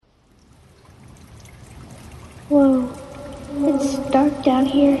Whoa, it's dark down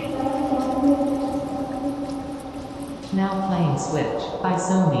here. Now playing Switch by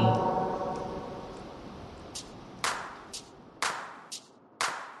Sony.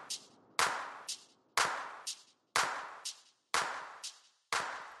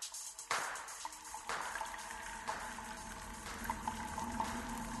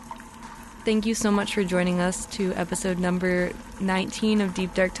 Thank you so much for joining us to episode number 19 of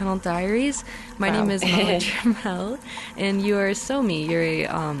Deep Dark Tunnel Diaries. My name is Mala Trammell, and you are Somi. You're a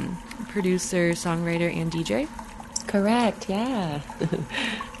producer, songwriter, and DJ? Correct, yeah.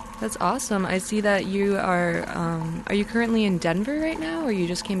 That's awesome. I see that you are you currently in Denver right now, or you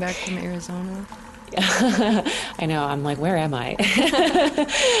just came back from Arizona? I know. I'm like, where am I?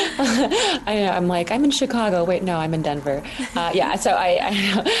 I'm like, I'm in Chicago. Wait, no, I'm in Denver. Yeah, so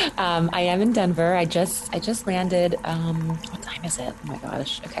I am in Denver. I just landed. What time is it? Oh my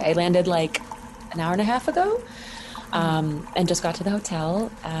gosh. Okay, I landed like an hour and a half ago, and just got to the hotel.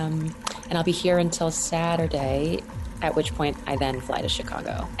 And I'll be here until Saturday. At which point I then fly to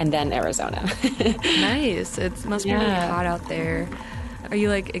Chicago and then Arizona. Nice. It must be really hot out there. Are you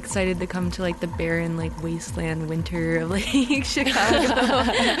like excited to come to like the barren like wasteland winter of like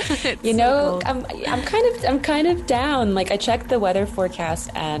Chicago? You know, so I'm kind of down. Like I checked the weather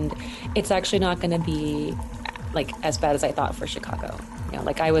forecast and it's actually not going to be like as bad as I thought for Chicago. You know,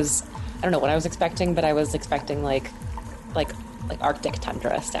 I don't know what I was expecting, but I was expecting like Arctic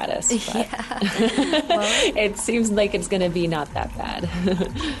tundra status. But Yeah. Well, it seems like it's going to be not that bad.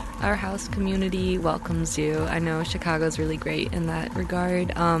 Our house community welcomes you. I know Chicago's really great in that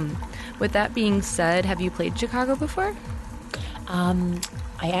regard. With that being said, have you played Chicago before? I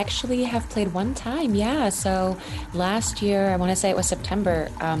actually have played one time, yeah. So last year, I want to say it was September,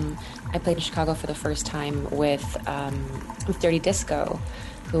 I played in Chicago for the first time with Dirty Disco,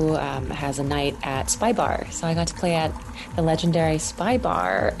 who has a night at Spy Bar. So I got to play at the legendary Spy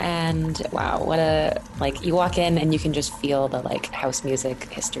Bar, and wow, you walk in and you can just feel the like house music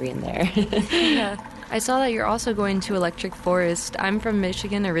history in there. Yeah. I saw that you're also going to Electric Forest. I'm from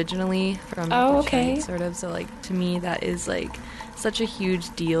Michigan originally, from Detroit, sort of. So like to me that is like such a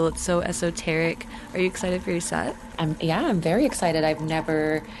huge deal. It's so esoteric. Are you excited for your set? I'm very excited.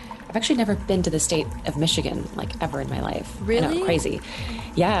 I've actually never been to the state of Michigan, like, ever in my life. Really? I know, crazy.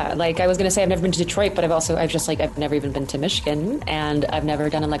 Yeah, like, I was going to say I've never been to Detroit, but I've never even been to Michigan, and I've never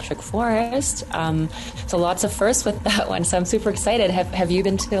done Electric Forest. So lots of firsts with that one, so I'm super excited. Have you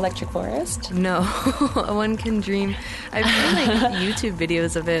been to Electric Forest? No. One can dream. I've seen, like, YouTube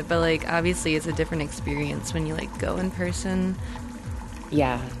videos of it, but, like, obviously it's a different experience when you, like, go in person.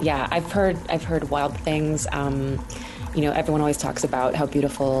 Yeah. I've heard wild things. You know, everyone always talks about how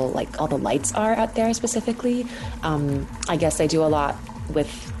beautiful, like, all the lights are out there specifically. I guess they do a lot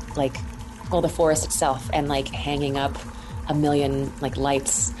with, like, the forest itself and, like, hanging up a million, like,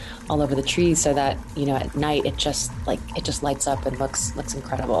 lights all over the trees so that, you know, at night it just lights up and looks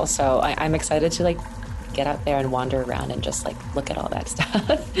incredible. So I'm excited to, like, get out there and wander around and just, like, look at all that stuff.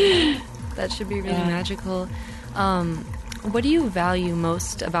 That should be really magical. What do you value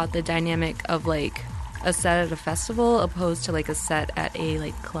most about the dynamic of, like, a set at a festival opposed to like a set at a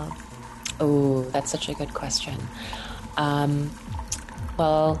like club? Oh, that's such a good question.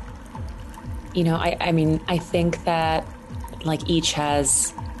 Well, you know, I mean, I think that like each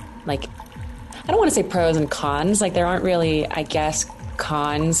has like, I don't want to say pros and cons. Like there aren't really, I guess,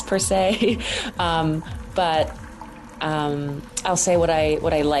 cons per se. But I'll say what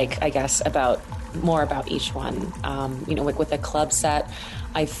I like, I guess, more about each one. You know, like with a club set,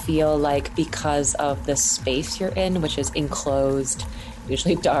 I feel like because of the space you're in, which is enclosed,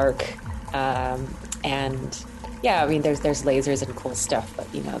 usually dark, and yeah, I mean, there's lasers and cool stuff,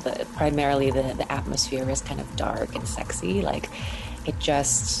 but you know, primarily the atmosphere is kind of dark and sexy. Like it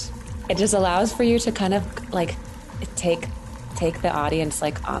just allows for you to kind of like take the audience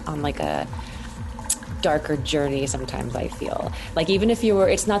like on like a darker journey. Sometimes I feel like even if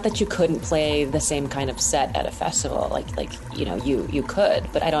it's not that you couldn't play the same kind of set at a festival, like you know, you could,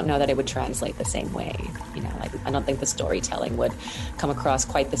 but I don't know that it would translate the same way. You know, like I don't think the storytelling would come across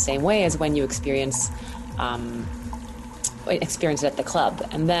quite the same way as when you experience it at the club.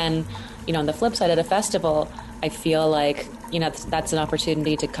 And then, you know, on the flip side, at a festival, I feel like, you know, that's an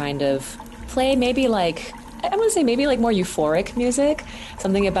opportunity to kind of play maybe like, I want to say maybe like more euphoric music,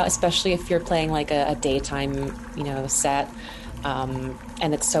 something about, especially if you're playing like a daytime, you know, set,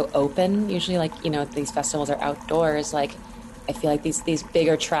 and it's so open. Usually, like, you know, these festivals are outdoors. Like, I feel like these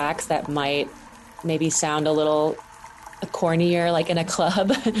bigger tracks that might maybe sound a little cornier, like in a club,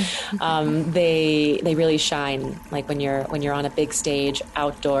 they really shine. Like when you're on a big stage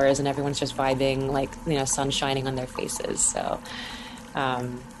outdoors and everyone's just vibing, like sun shining on their faces. So,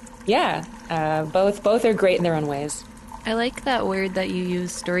 both are great in their own ways. I like that word that you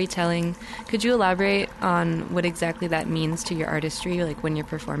use, storytelling. Could you elaborate on what exactly that means to your artistry, like when you're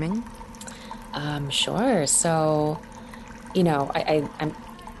performing? Sure. So,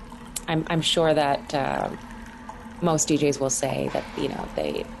 I'm sure that most DJs will say that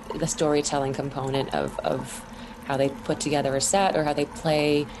the storytelling component of how they put together a set or how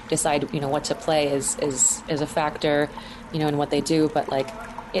they decide what to play is a factor in what they do. But like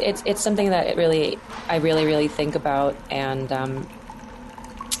it's something that I really think about, and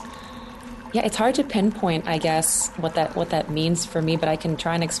it's hard to pinpoint, I guess, what that means for me, but I can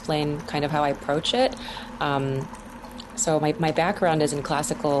try and explain kind of how I approach it. So my background is in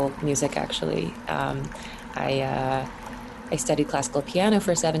classical music, actually. I studied classical piano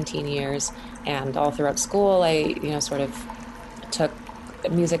for 17 years, and all throughout school I sort of took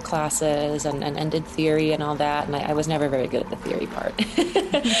music classes and did theory and all that, and I was never very good at the theory part.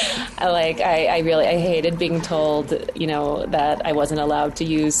 I hated being told that I wasn't allowed to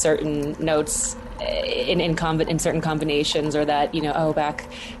use certain notes in certain combinations, or that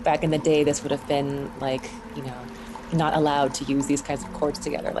back in the day this would have been not allowed to use these kinds of chords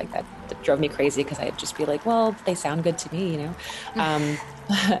together. Like that drove me crazy, because I'd just be like, well, they sound good to me,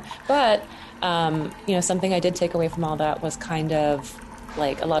 But something I did take away from all that was kind of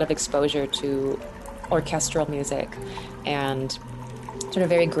like a lot of exposure to orchestral music and sort of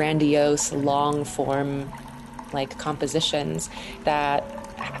very grandiose, long form like compositions that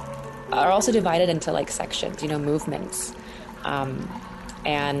are also divided into like sections, movements,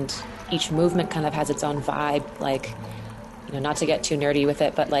 and each movement kind of has its own vibe, like, not to get too nerdy with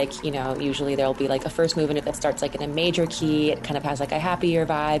it, but like, usually there'll be like a first movement that starts like in a major key. It kind of has like a happier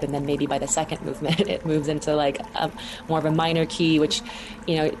vibe. And then maybe by the second movement, it moves into like more of a minor key, which,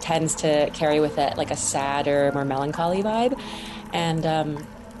 tends to carry with it like a sadder, more melancholy vibe. And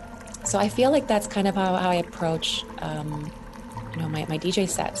so I feel like that's kind of how I approach, my DJ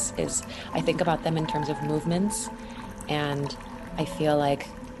sets. Is I think about them in terms of movements, and I feel like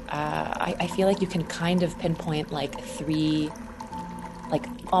I feel like you can kind of pinpoint like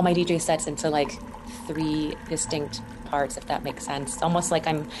all my DJ sets into like three distinct parts, if that makes sense. It's almost like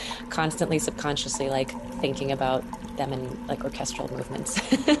I'm constantly subconsciously like thinking about them in like orchestral movements.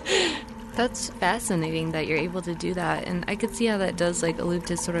 That's fascinating that you're able to do that, and I could see how that does like allude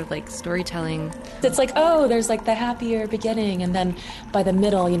to sort of like storytelling. It's like, oh, there's like the happier beginning, and then by the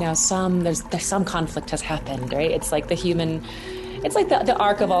middle, there's some conflict has happened, right? It's like it's like the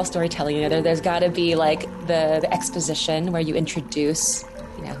arc of all storytelling. There's got to be like the exposition where you introduce,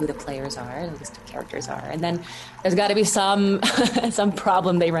 who the players are, who the characters are, and then there's got to be some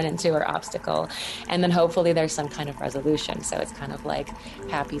problem they run into or obstacle, and then hopefully there's some kind of resolution. So it's kind of like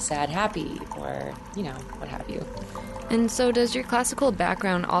happy, sad, happy, or what have you. And so, does your classical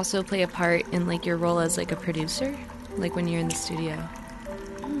background also play a part in like your role as like a producer, like when you're in the studio?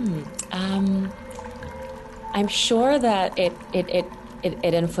 I'm sure that it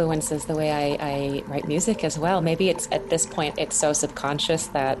influences the way I write music as well. Maybe it's at this point it's so subconscious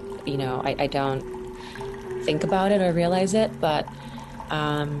that I don't think about it or realize it. But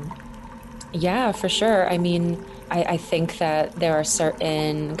for sure. I mean, I think that there are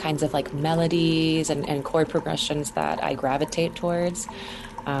certain kinds of like melodies and chord progressions that I gravitate towards,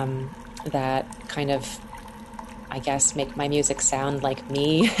 that kind of, I guess, make my music sound like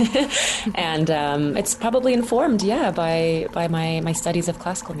me. And it's probably informed, by my studies of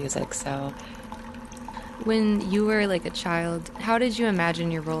classical music. So, when you were like a child, how did you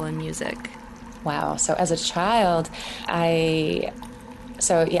imagine your role in music? Wow. So as a child, I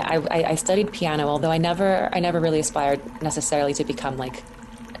studied piano, although I never really aspired necessarily to become like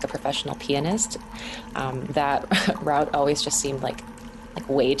a professional pianist. That route always just seemed like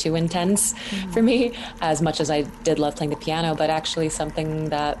way too intense for me, as much as I did love playing the piano. But actually something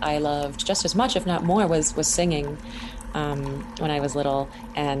that I loved just as much, if not more, was singing when I was little.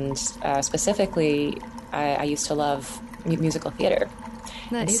 And specifically, I used to love musical theater.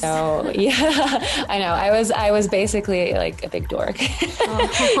 Nice. So I know I was basically like a big dork.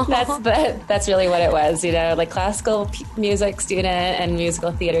 That's really what it was, like classical music student and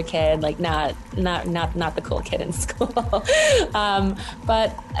musical theater kid, like not the cool kid in school.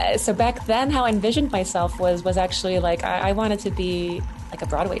 But so back then, how I envisioned myself was actually like I wanted to be like a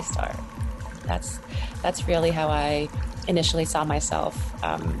Broadway star. That's really how I initially saw myself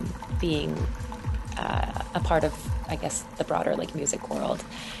being a part of, I guess, the broader like music world.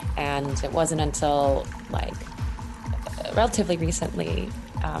 And it wasn't until like relatively recently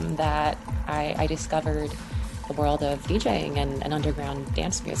that I discovered the world of DJing and underground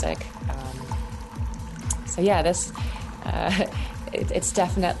dance music. So yeah, this it's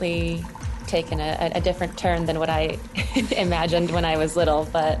definitely taken a different turn than what I imagined when I was little,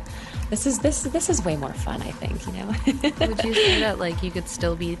 but this is way more fun, I think, you know. Would you say that like you could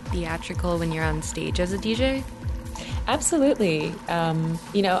still be theatrical when you're on stage as a DJ? Absolutely.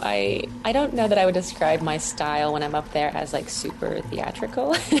 You know, I don't know that I would describe my style when I'm up there as like super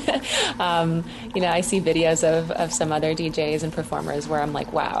theatrical. You know, I see videos of some other DJs and performers where I'm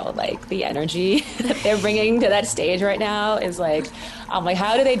like, wow, like the energy that they're bringing to that stage right now is like, I'm like,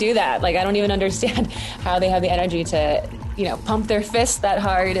 how do they do that? Like, I don't even understand how they have the energy to, you know, pump their fists that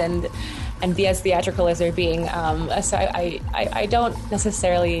hard and be as theatrical as they're being. So I don't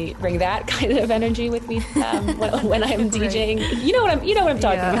necessarily bring that kind of energy with me when I'm DJing. Right. You know what I'm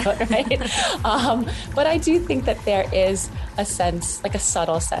talking about, right? But I do think that there is a sense, like a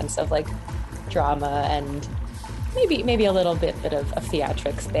subtle sense of like drama and maybe a little bit of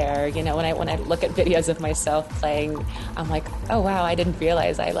theatrics there. You know, when I look at videos of myself playing, I'm like, oh wow, I didn't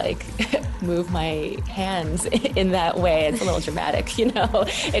realize I like move my hands in that way. It's a little dramatic, you know.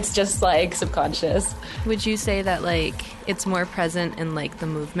 It's just like subconscious. Would you say that like it's more present in like the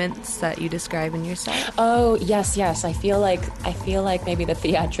movements that you describe in your set? Oh yes. I feel like maybe the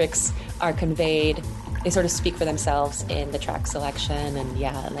theatrics are conveyed. They sort of speak for themselves in the track selection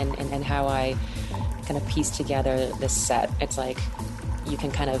and how I kind of piece together this set. It's like you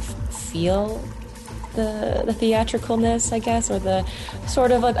can kind of feel the theatricalness, I guess, or the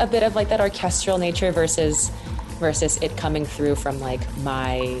sort of a bit of like that orchestral nature versus it coming through from like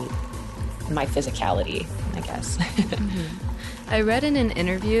my physicality, I guess. Mm-hmm. I read in an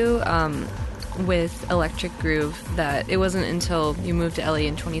interview with Electric Groove that it wasn't until you moved to LA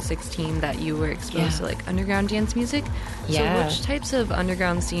in 2016 that you were exposed to like underground dance music. Yeah. So which types of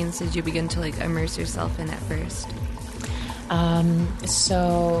underground scenes did you begin to like immerse yourself in at first?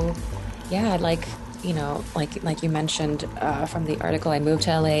 So yeah, like, you know, like you mentioned from the article, I moved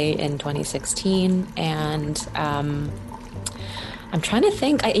to LA in 2016, and I'm trying to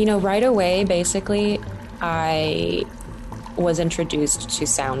think. Right away, basically, I was introduced to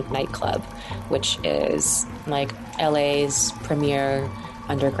Sound Nightclub, which is like LA's premier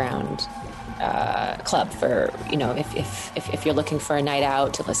underground club for, you know, if you're looking for a night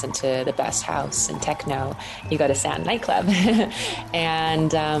out to listen to the best house and techno, you go to Sound Nightclub.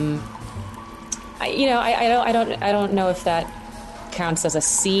 And I don't know if that counts as a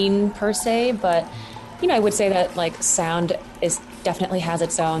scene per se, but you know, I would say that like sound definitely has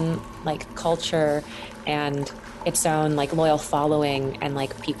its own like culture and its own like loyal following and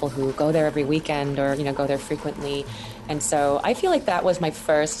like people who go there every weekend or, you know, go there frequently. And so I feel like that was my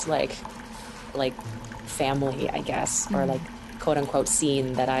first like family, I guess, or like quote unquote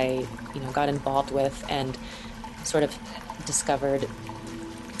scene that I, you know, got involved with and sort of discovered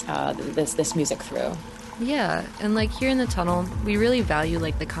this music through. Yeah, and like here in the tunnel, we really value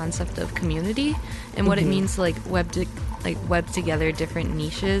like the concept of community and what it means to like web together different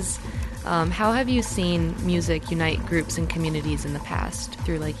niches. How have you seen music unite groups and communities in the past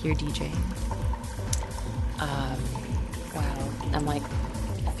through like your DJing? Wow, I'm like,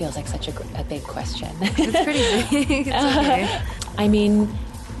 it feels like such a big question. It's pretty big. It's okay. I mean,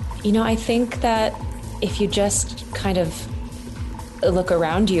 you know, I think that if you just kind of look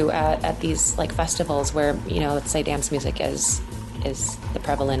around you at these like festivals where, you know, let's say dance music is the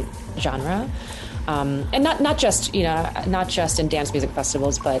prevalent genre, and not just in dance music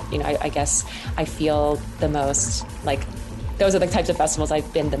festivals, but you know, I guess I feel the most like those are the types of festivals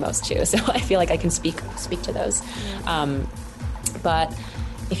I've been the most to, so I feel like I can speak to those. But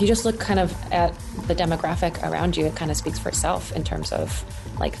if you just look kind of at the demographic around you, it kind of speaks for itself in terms of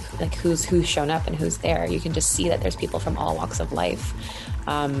like who's shown up and who's there. You can just see that there's people from all walks of life,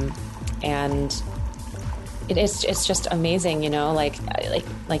 and it's just amazing, you know, like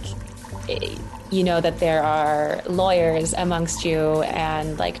you know that there are lawyers amongst you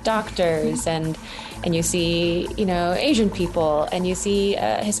and like doctors and you see, you know, Asian people and you see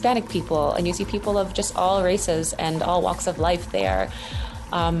Hispanic people and you see people of just all races and all walks of life there,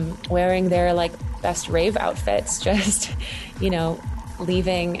 wearing their like best rave outfits, just, you know,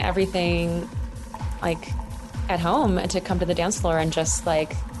 leaving everything like at home and to come to the dance floor and just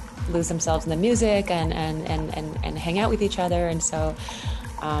like lose themselves in the music and hang out with each other. And so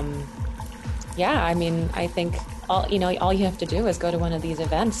yeah, I mean, I think all you have to do is go to one of these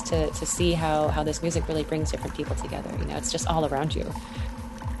events to see how this music really brings different people together. You know, it's just all around you.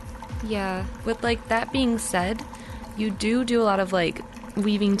 Yeah. With like that being said, you do a lot of like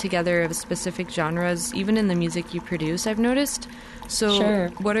weaving together of specific genres, even in the music you produce, I've noticed. So Sure.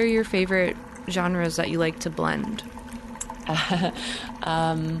 what are your favorite genres that you like to blend?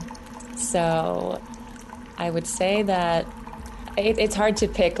 So I would say that it's hard to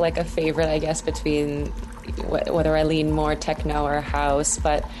pick like a favorite, I guess, between whether I lean more techno or house,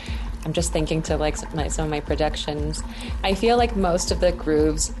 but I'm just thinking to like some of my productions. I feel like most of the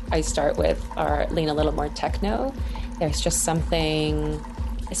grooves I start with lean a little more techno. There's just something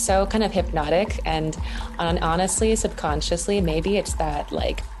so kind of hypnotic, and honestly, subconsciously, maybe it's that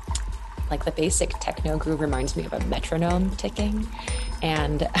like the basic techno groove reminds me of a metronome ticking.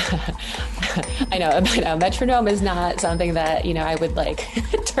 And I know metronome is not something that, I would like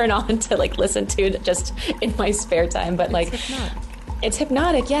turn on to like listen to just in my spare time, but like it's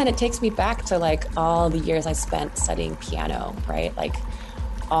hypnotic. Yeah. And it takes me back to like all the years I spent studying piano, right? Like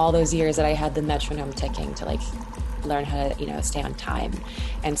all those years that I had the metronome ticking to like learn how to, stay on time.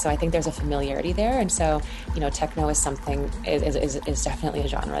 And so I think there's a familiarity there. And so, techno is something, is definitely a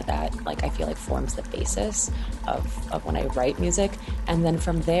genre that like I feel like forms the basis of when I write music. And then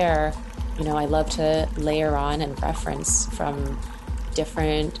from there, I love to layer on and reference from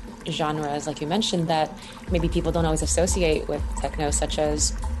different genres, like you mentioned, that maybe people don't always associate with techno, such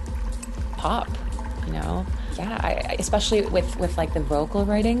as pop, Yeah, especially with like the vocal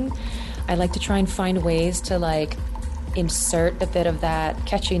writing, I like to try and find ways to like insert a bit of that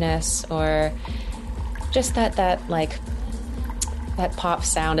catchiness or just that pop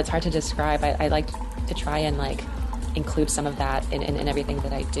sound. It's hard to describe. I like to try and like include some of that in everything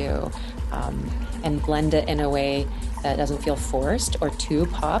that I do, and blend it in a way that doesn't feel forced or too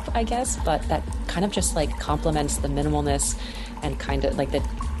pop, I guess, but that kind of just like complements the minimalness and kind of like the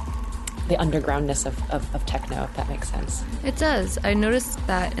undergroundness of techno, if that makes sense. It does. I noticed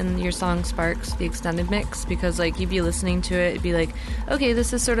that in your song Sparks, the extended mix, because like you'd be listening to it, it'd be like, okay,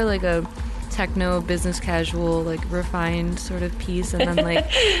 this is sort of like a techno business casual, like refined sort of piece, and then like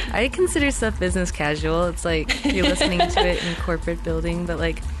I consider stuff business casual. It's like you're listening to it in a corporate building, but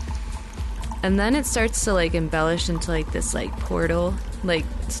like, and then it starts to like embellish into like this like portal, like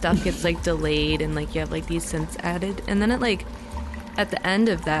stuff gets like delayed and like you have like these synths added, and then it like at the end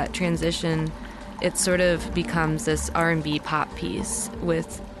of that transition, it sort of becomes this R&B pop piece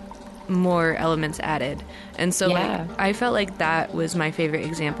with more elements added. And so like I felt like that was my favorite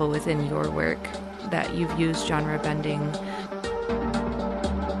example within your work, that you've used genre bending.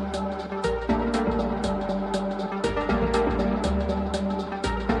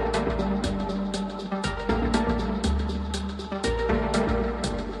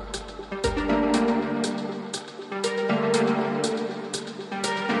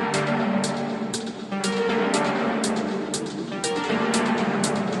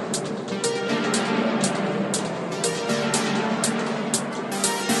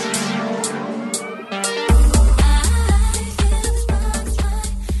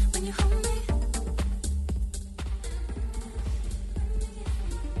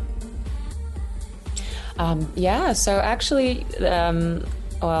 So actually,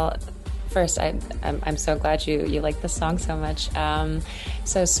 well, first, I'm so glad you like the song so much.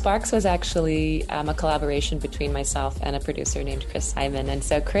 So Sparks was actually a collaboration between myself and a producer named Chris Simon. And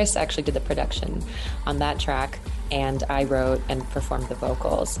so Chris actually did the production on that track, and I wrote and performed the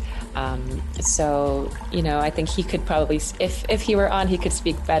vocals. So, I think he could probably, if he were on, he could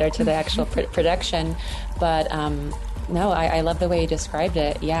speak better to the actual production. But no, I love the way he described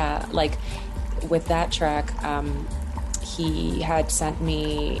it. Yeah, like with that track, he had sent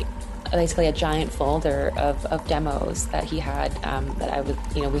me basically a giant folder of demos that he had, that I was,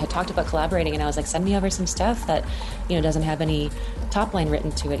 we had talked about collaborating, and I was like, send me over some stuff that, doesn't have any top line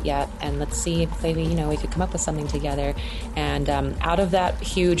written to it yet, and let's see if maybe, we could come up with something together. And out of that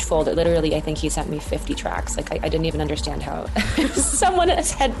huge folder, literally, I think he sent me 50 tracks. Like, I didn't even understand how someone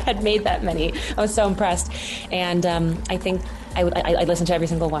had made that many. I was so impressed. And I think I listened to every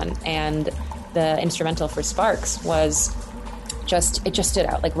single one, and the instrumental for Sparks was it just stood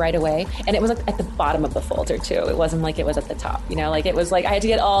out like right away, and it was like at the bottom of the folder too. It wasn't like it was at the top, like it was like I had to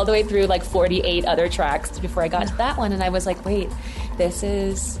get all the way through like 48 other tracks before I got to that one, and I was like, wait, this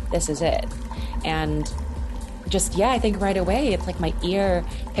is it. And just, I think right away it's like my ear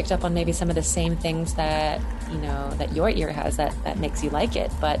picked up on maybe some of the same things that that your ear has that makes you like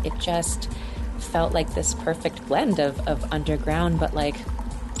it, but it just felt like this perfect blend of underground but like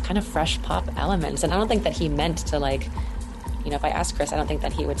kind of fresh pop elements. And I don't think that he meant to like, if I asked Chris, I don't think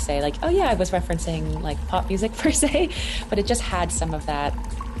that he would say like, oh yeah, I was referencing like pop music per se, but it just had some of that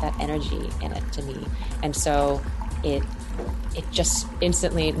energy in it to me. And so it it just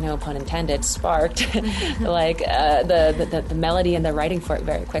instantly, no pun intended, sparked like the melody and the writing for it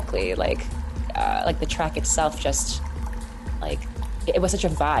very quickly. Like the track itself just like it was such a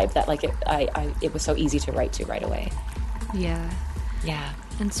vibe that like it was so easy to write to right away. Yeah. Yeah.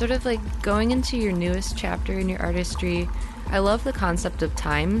 And sort of like going into your newest chapter in your artistry, I love the concept of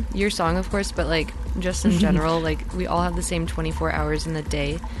time. Your song, of course, but like just in general, like we all have the same 24 hours in the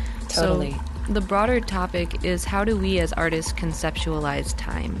day. Totally. So the broader topic is, how do we as artists conceptualize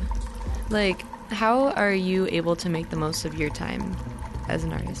time? Like, how are you able to make the most of your time as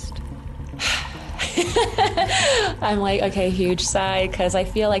an artist? I'm like, okay, huge sigh, because I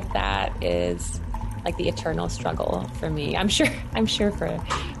feel like that is like the eternal struggle for me. I'm sure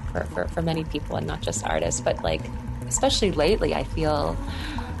for many people, and not just artists, but like especially lately, I feel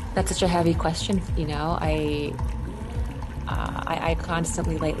that's such a heavy question. You know, I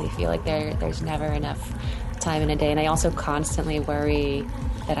constantly lately feel like there's never enough time in a day, and I also constantly worry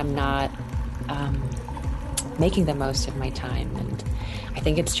that I'm not making the most of my time. And I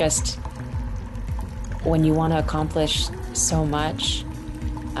think it's just when you want to accomplish so much,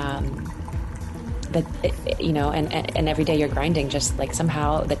 that you know, and every day you're grinding, just like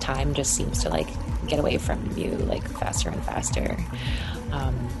somehow the time just seems to like get away from you like faster and faster.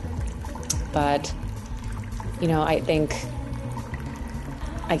 But you know, I think,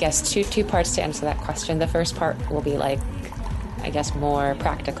 I guess two parts to answer that question. The first part will be like, I guess, more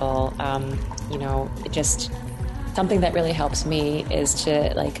practical. You know, just something that really helps me is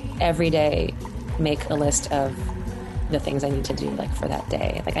to like every day make a list of the things I need to do like for that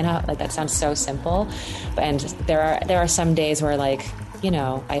day. Like I know like that sounds so simple, and there are some days where like, you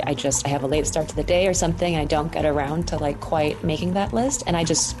know, I have a late start to the day or something, and I don't get around to like quite making that list, and I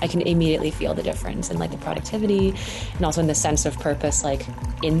can immediately feel the difference in like the productivity and also in the sense of purpose like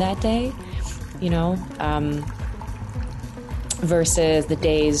in that day, you know, versus the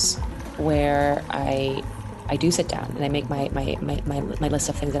days where I do sit down and I make my list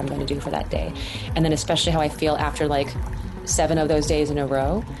of things that I'm going to do for that day. And then especially how I feel after like 7 of those days in a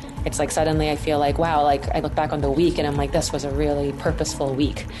row, it's like suddenly I feel like, wow, like I look back on the week and I'm like, this was a really purposeful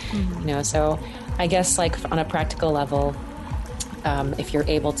week, you know? So I guess like on a practical level, if you're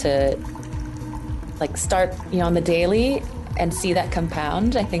able to like start, you know, on the daily and see that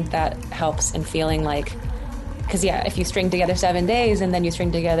compound, I think that helps in feeling like, because yeah, if you string together 7 days and then you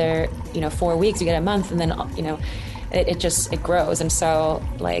string together, you know, 4 weeks, you get a month, and then, you know, it grows. And so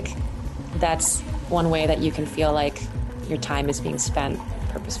like that's one way that you can feel like your time is being spent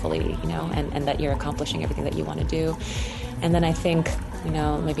purposefully, you know, and that you're accomplishing everything that you want to do. And then I think, you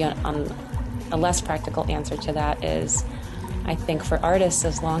know, maybe on a less practical answer to that is, I think for artists,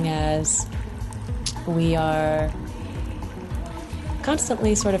 as long as we are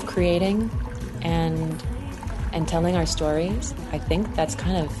constantly sort of creating and telling our stories, I think that's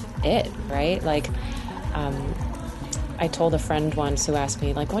kind of it, right? Like, I told a friend once who asked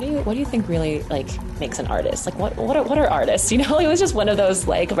me, like, what do you think really like makes an artist? Like, what are artists? You know, it was just one of those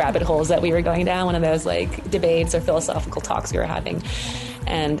like rabbit holes that we were going down, one of those like debates or philosophical talks we were having.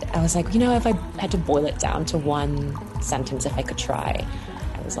 And I was like, you know, if I had to boil it down to one sentence, if I could try,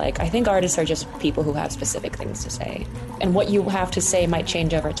 I was like, I think artists are just people who have specific things to say. And what you have to say might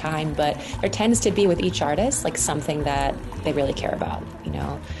change over time, but there tends to be with each artist like something that they really care about, you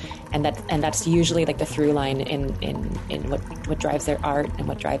know? And that's usually like the through line in what drives their art and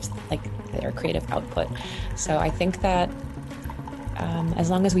what drives like their creative output. So I think that as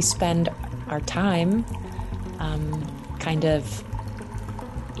long as we spend our time kind of,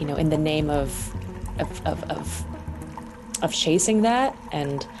 you know, in the name of chasing that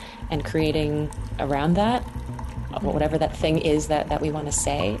and creating around that, whatever that thing is that we want to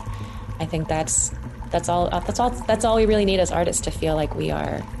say, I think that's all we really need as artists to feel like we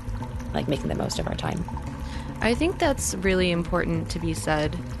are like making the most of our time. I think that's really important to be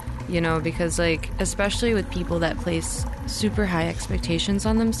said, you know, because like especially with people that place super high expectations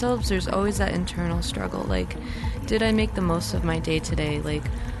on themselves, there's always that internal struggle, like, did I make the most of my day today? Like,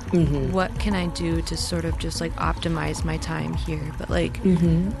 what can I do to sort of just like optimize my time here? But like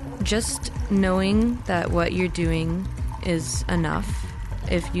just knowing that what you're doing is enough,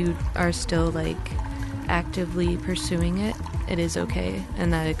 if you are still like actively pursuing it, it is okay,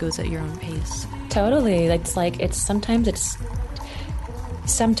 and that it goes at your own pace. Totally. It's like sometimes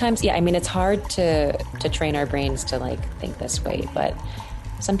yeah, I mean, it's hard to train our brains to like think this way, but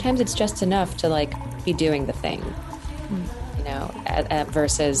sometimes it's just enough to like be doing the thing, you know,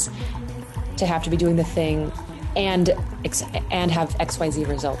 versus to have to be doing the thing and have XYZ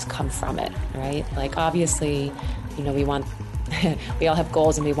results come from it, right? Like obviously, you know, we all have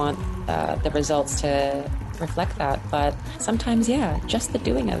goals and we want the results to reflect that. But sometimes, yeah, just the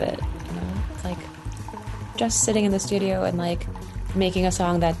doing of it, it's like just sitting in the studio and like making a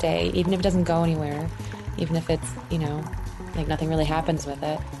song that day, even if it doesn't go anywhere, even if it's, like nothing really happens with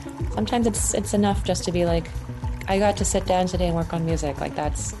it. Sometimes it's enough just to be like, I got to sit down today and work on music. Like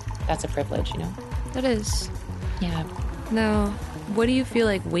that's a privilege, That is. Yeah. Now, what do you feel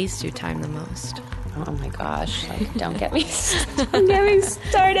like wastes your time the most? Oh my gosh, like don't get me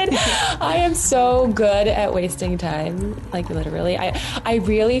started. I am so good at wasting time, like literally. I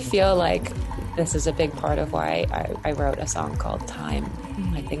really feel like this is a big part of why I wrote a song called Time.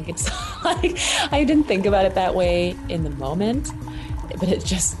 I think it's like, I didn't think about it that way in the moment, but it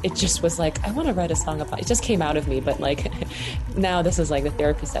just was like, I want to write a song about it. It just came out of me, but like now this is like the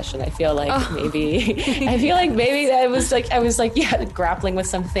therapy session. I feel like maybe I was like yeah, grappling with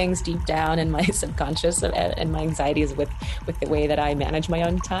some things deep down in my subconscious and my anxieties with the way that I manage my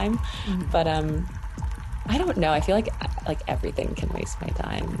own time. But I don't know. I feel like everything can waste my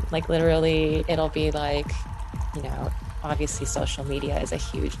time. Like literally it'll be like, obviously social media is a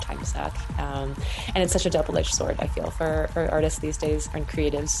huge time suck. And it's such a double-edged sword, I feel, for artists these days and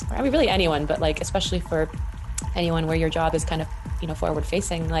creatives. I mean, really anyone, but like, especially for anyone where your job is kind of, forward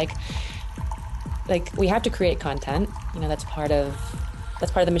facing, like we have to create content, that's part of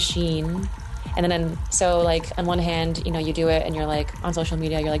the machine. And then, so like on one hand, you do it and you're like on social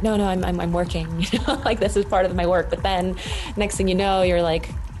media, you're like, no, I'm working, like this is part of my work. But then next thing you know, you're like,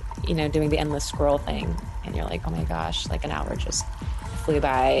 doing the endless scroll thing. And you're like, oh my gosh, like an hour just flew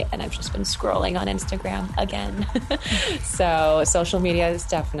by and I've just been scrolling on Instagram again. So social media is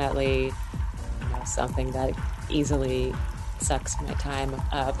definitely, something that easily sucks my time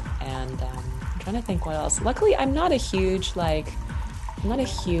up. And I'm trying to think what else. Luckily, I'm not a huge TV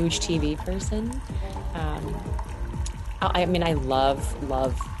person. I mean, I love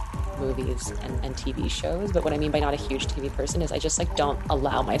movies and TV shows, but what I mean by not a huge TV person is I just like don't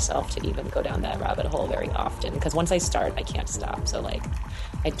allow myself to even go down that rabbit hole very often, because once I start I can't stop. So like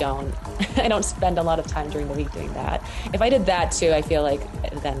I don't spend a lot of time during the week doing that. If I did that too, I feel like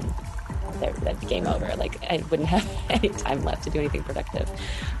then that'd be game over. Like I wouldn't have any time left to do anything productive.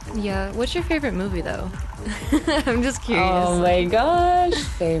 Yeah. What's your favorite movie though? I'm just curious. Oh my gosh.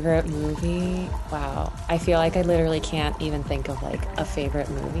 Favorite movie? Wow. I feel like I literally can't even think of like a favorite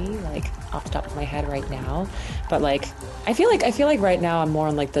movie like off the top of my head right now. But like I feel like right now I'm more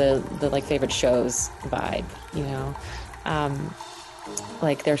on like the like favorite shows vibe,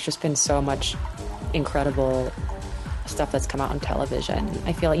 like there's just been so much incredible stuff that's come out on television.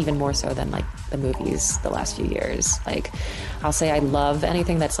 I feel even more so than like the movies the last few years. Like I'll say I love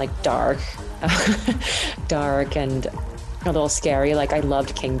anything that's like dark and a little scary. Like I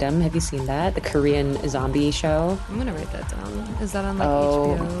loved Kingdom. Have you seen that? The Korean zombie show. I'm gonna write that down. Is that on like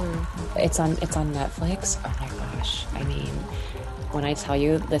HBO or? It's on Netflix. Oh my gosh. I mean, when I tell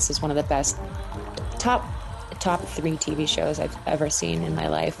you this is one of the best top 3 TV shows I've ever seen in my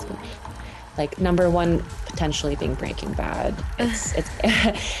life. Like number 1 potentially being Breaking Bad. It's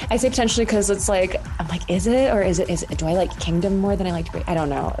I say potentially because it's like I'm like, is it do I like Kingdom more than I liked I don't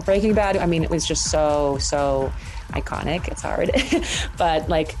know. Breaking Bad, I mean, it was just so iconic. It's hard. But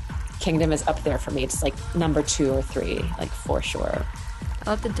like Kingdom is up there for me. It's like number 2 or 3, like for sure.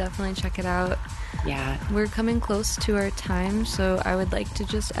 I'll have to definitely check it out. Yeah. We're coming close to our time, so I would like to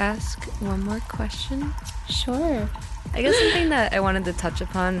just ask one more question. Sure. I guess something that I wanted to touch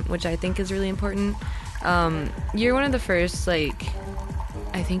upon, which I think is really important. You're one of the first, like,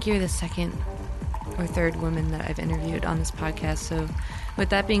 I think you're the second or third woman that I've interviewed on this podcast. So with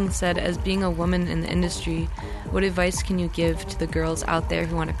that being said, as being a woman in the industry, what advice can you give to the girls out there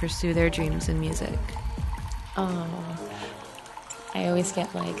who want to pursue their dreams in music? Oh, I always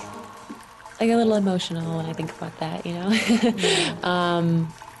get like a little emotional when I think about that,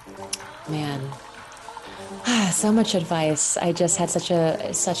 Man. So much advice. I just had such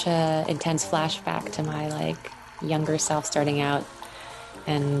a intense flashback to my like younger self starting out,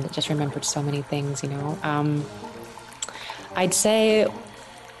 and just remembered so many things. I'd say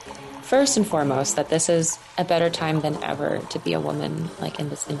first and foremost that this is a better time than ever to be a woman like in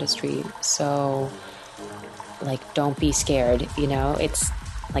this industry. So like don't be scared. It's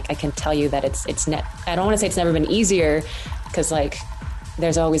like I can tell you that I don't want to say it's never been easier, because like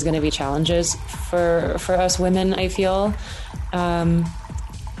there's always going to be challenges for us women, I feel.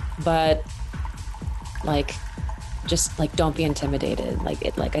 But like, just like, don't be intimidated.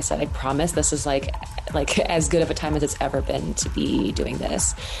 Like I said, I promise this is like as good of a time as it's ever been to be doing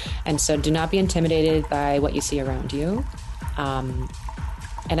this. And so do not be intimidated by what you see around you. And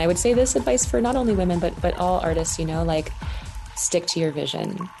I would say this advice for not only women, but all artists, like stick to your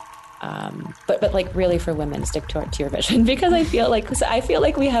vision. But like really for women, stick to your vision because I feel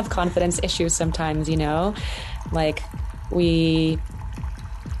like we have confidence issues sometimes, you know, like we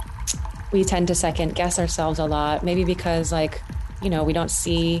tend to second guess ourselves a lot, maybe because like, you know, we don't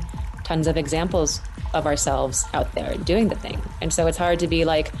see tons of examples of ourselves out there doing the thing. And so it's hard to be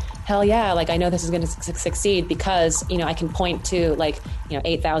like, hell yeah, like I know this is going to succeed because, you know, I can point to like, you know,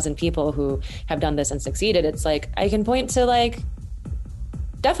 8,000 people who have done this and succeeded. It's like, I can point to like,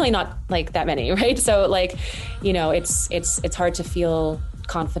 definitely not like that many, right? So like, you know, it's hard to feel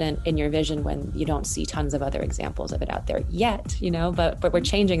confident in your vision when you don't see tons of other examples of it out there yet, you know, but we're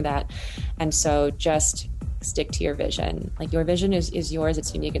changing that. And so just stick to your vision. Like your vision is yours,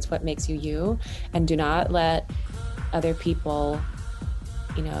 it's unique, it's what makes you you. And do not let other people,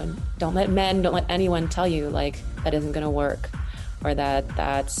 you know, don't let anyone tell you like that isn't going to work, or that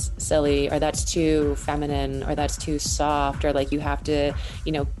that's silly, or that's too feminine, or that's too soft, or like you have to,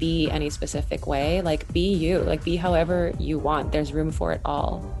 you know, be any specific way. Like be you, like be however you want. There's room for it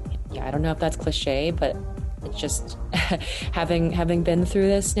all. Yeah, I don't know if that's cliche, but it's just having been through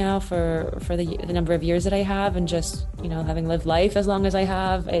this now for the number of years that I have, and just, you know, having lived life as long as I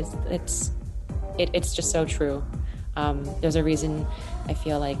have, it's just so true. There's a reason I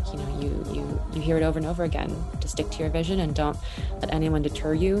feel like, you know, you hear it over and over again, to stick to your vision and don't let anyone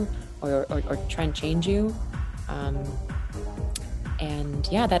deter you or try and change you. And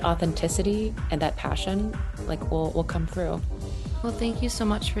yeah, that authenticity and that passion like will come through. Well, thank you so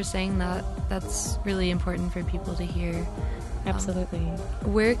much for saying that. That's really important for people to hear. Absolutely.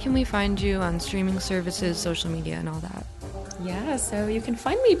 Where can we find you on streaming services, social media, and all that? Yeah, so you can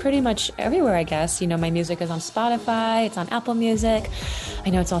find me pretty much everywhere, I guess. You know, my music is on Spotify, it's on Apple Music. I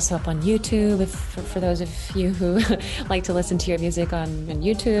know it's also up on YouTube, for those of you who like to listen to your music on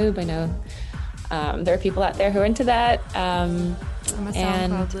YouTube. I know there are people out there who are into that. I'm a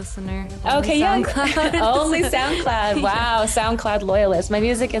SoundCloud listener. Okay, SoundCloud. yeah. Only SoundCloud. Wow, SoundCloud loyalist. My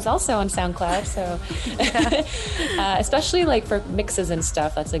music is also on SoundCloud, so especially like for mixes and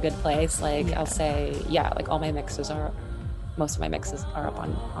stuff, that's a good place. Like I'll say, yeah, like most of my mixes are up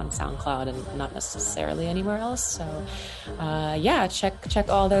on SoundCloud and not necessarily anywhere else. So yeah, check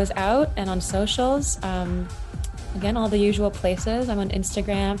all those out. And on socials, again, all the usual places. I'm on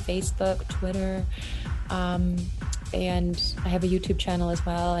Instagram, Facebook, Twitter, and I have a YouTube channel as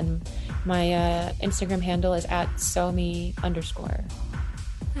well. And my Instagram handle is @somi_.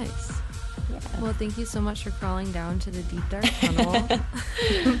 Nice. Yeah. Well, thank you so much for crawling down to the deep dark tunnel.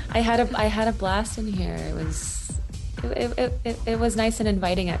 I had a blast in here. It was nice and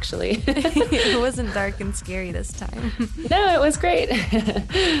inviting, actually. It wasn't dark and scary this time. No, it was great.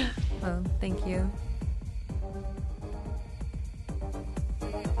 Well, thank you.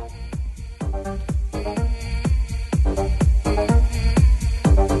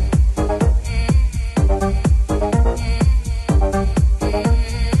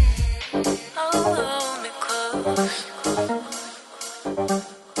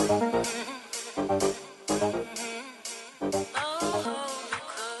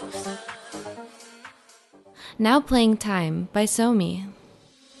 Now playing Time by Somi.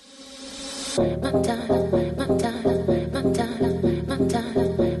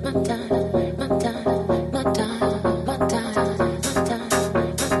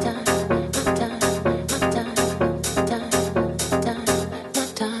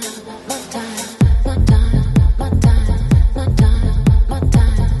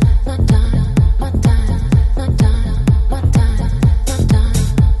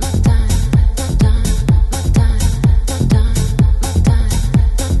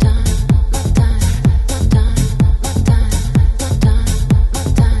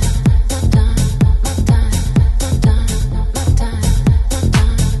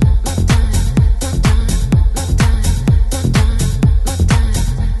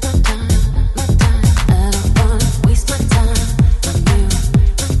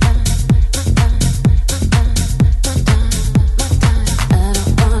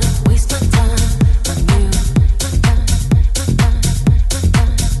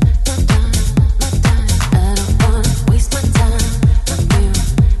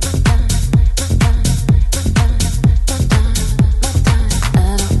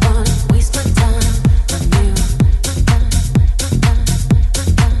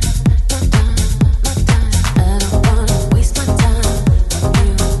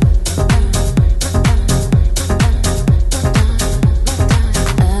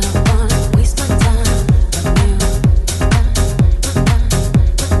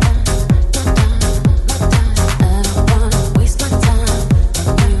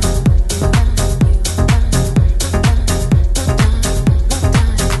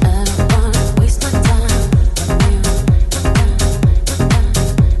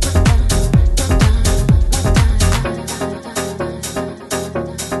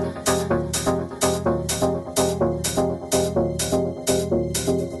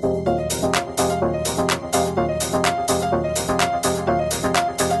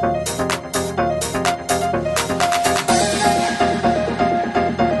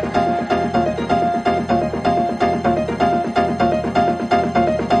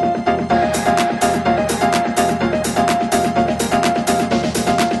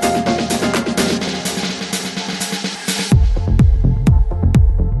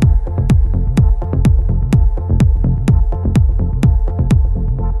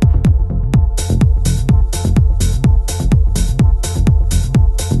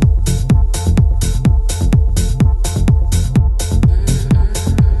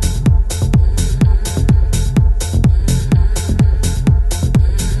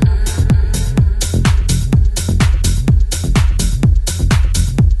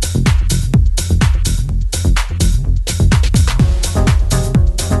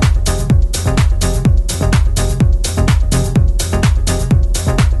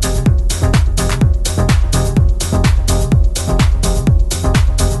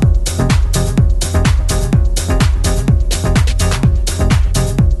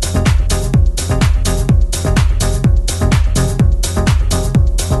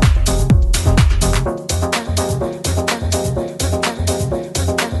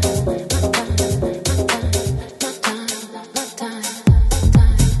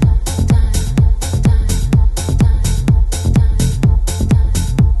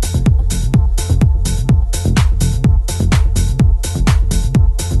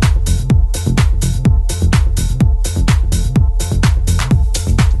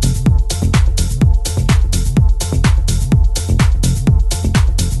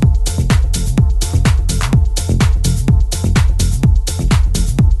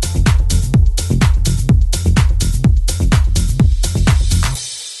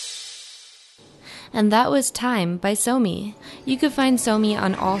 And that was Time by Somi. You could find Somi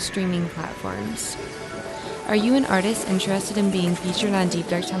on all streaming platforms. Are you an artist interested in being featured on Deep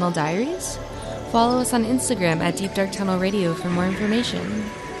Dark Tunnel Diaries? Follow us on Instagram at Deep Dark Tunnel Radio for more information.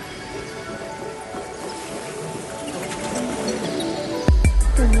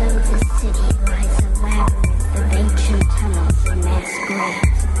 Below the city lies a labyrinth of ancient tunnels in mass grey.